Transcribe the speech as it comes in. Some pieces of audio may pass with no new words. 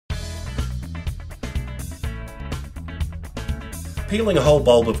Peeling a whole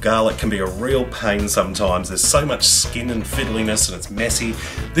bulb of garlic can be a real pain sometimes. There's so much skin and fiddliness and it's messy.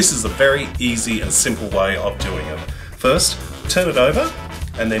 This is a very easy and simple way of doing it. First, turn it over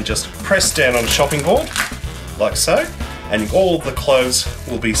and then just press down on a chopping board, like so, and all of the cloves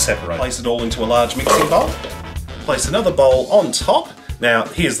will be separated. Place it all into a large mixing bowl. Place another bowl on top. Now,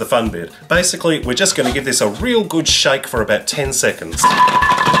 here's the fun bit. Basically, we're just going to give this a real good shake for about 10 seconds.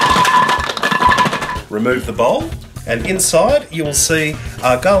 Remove the bowl. And inside you will see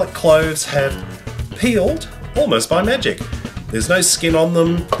our garlic cloves have peeled almost by magic. There's no skin on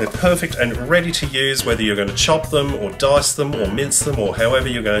them, they're perfect and ready to use whether you're going to chop them or dice them or mince them or however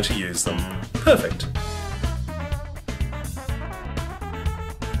you're going to use them. Perfect.